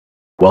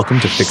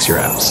Welcome to Fix Your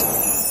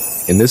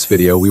Apps. In this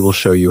video, we will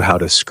show you how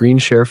to screen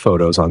share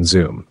photos on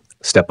Zoom,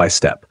 step by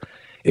step.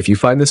 If you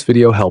find this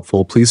video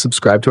helpful, please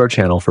subscribe to our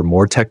channel for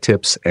more tech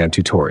tips and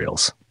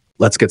tutorials.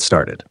 Let's get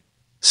started.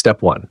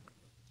 Step 1.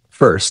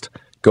 First,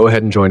 go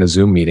ahead and join a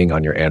Zoom meeting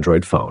on your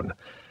Android phone.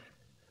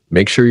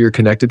 Make sure you're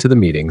connected to the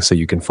meeting so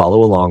you can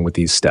follow along with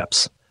these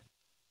steps.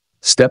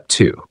 Step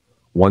 2.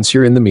 Once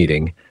you're in the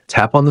meeting,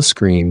 tap on the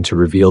screen to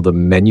reveal the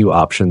menu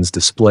options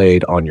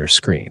displayed on your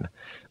screen.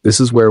 This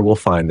is where we'll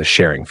find the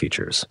sharing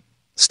features.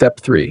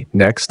 Step 3.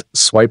 Next,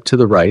 swipe to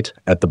the right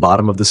at the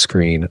bottom of the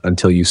screen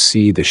until you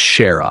see the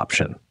Share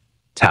option.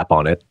 Tap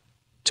on it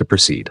to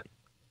proceed.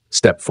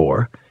 Step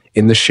 4.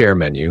 In the Share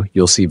menu,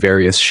 you'll see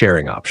various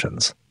sharing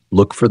options.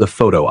 Look for the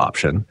Photo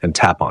option and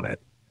tap on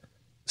it.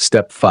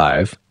 Step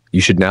 5.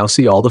 You should now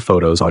see all the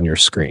photos on your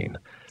screen.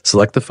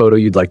 Select the photo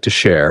you'd like to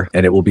share,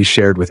 and it will be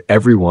shared with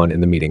everyone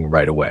in the meeting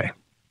right away.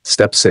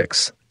 Step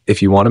 6.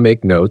 If you want to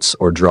make notes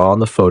or draw on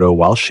the photo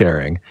while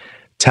sharing,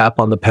 tap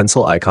on the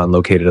pencil icon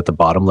located at the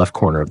bottom left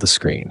corner of the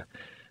screen.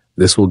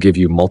 This will give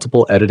you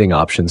multiple editing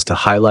options to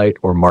highlight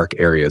or mark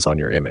areas on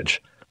your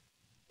image.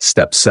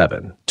 Step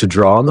 7. To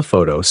draw on the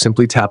photo,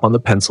 simply tap on the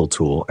pencil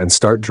tool and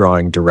start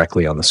drawing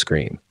directly on the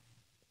screen.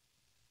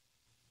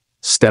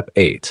 Step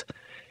 8.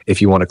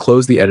 If you want to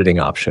close the editing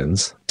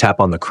options, tap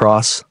on the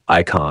cross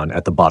icon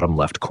at the bottom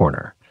left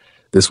corner.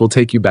 This will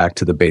take you back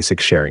to the basic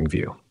sharing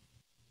view.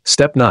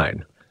 Step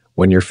 9.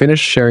 When you're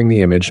finished sharing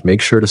the image,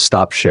 make sure to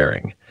stop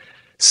sharing.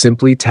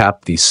 Simply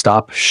tap the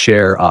Stop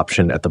Share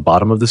option at the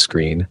bottom of the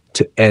screen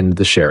to end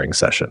the sharing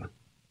session.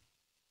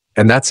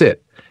 And that's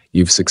it.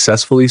 You've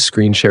successfully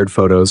screen shared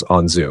photos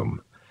on Zoom.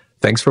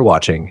 Thanks for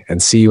watching,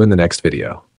 and see you in the next video.